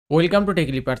Welcome to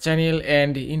TechLeaper channel,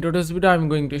 and in today's video I'm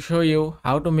going to show you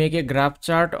how to make a graph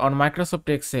chart on Microsoft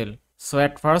Excel. So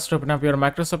at first open up your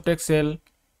Microsoft Excel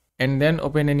and then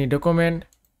open any document.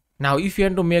 Now if you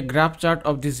want to make graph chart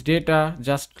of this data,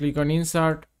 just click on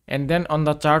insert and then on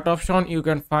the chart option you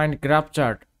can find graph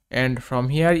chart, and from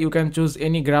here you can choose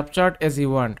any graph chart as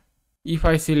you want. If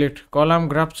I select column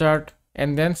graph chart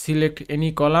and then select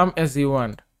any column as you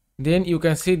want, then you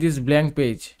can see this blank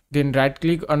page. Then right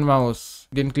click on mouse,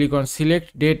 then click on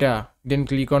select data, then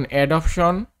click on add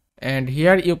option, and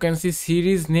here you can see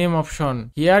series name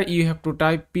option. Here you have to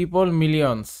type people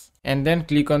millions and then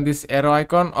click on this arrow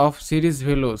icon of series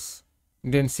values.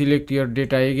 Then select your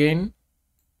data again,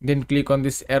 then click on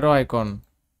this arrow icon,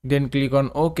 then click on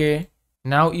OK.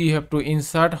 Now you have to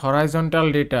insert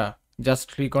horizontal data.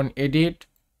 Just click on edit,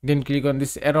 then click on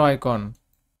this arrow icon.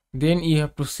 Then you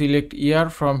have to select year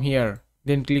from here,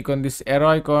 then click on this arrow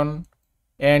icon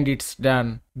and it's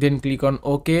done. Then click on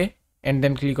OK and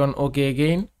then click on OK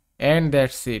again, and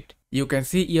that's it. You can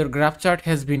see your graph chart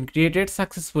has been created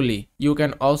successfully. You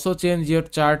can also change your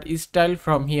chart style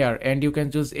from here and you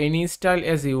can choose any style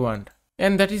as you want.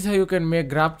 And that is how you can make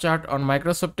graph chart on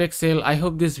Microsoft Excel. I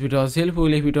hope this video was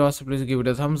helpful. If it was, please give it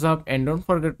a thumbs up and don't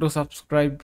forget to subscribe.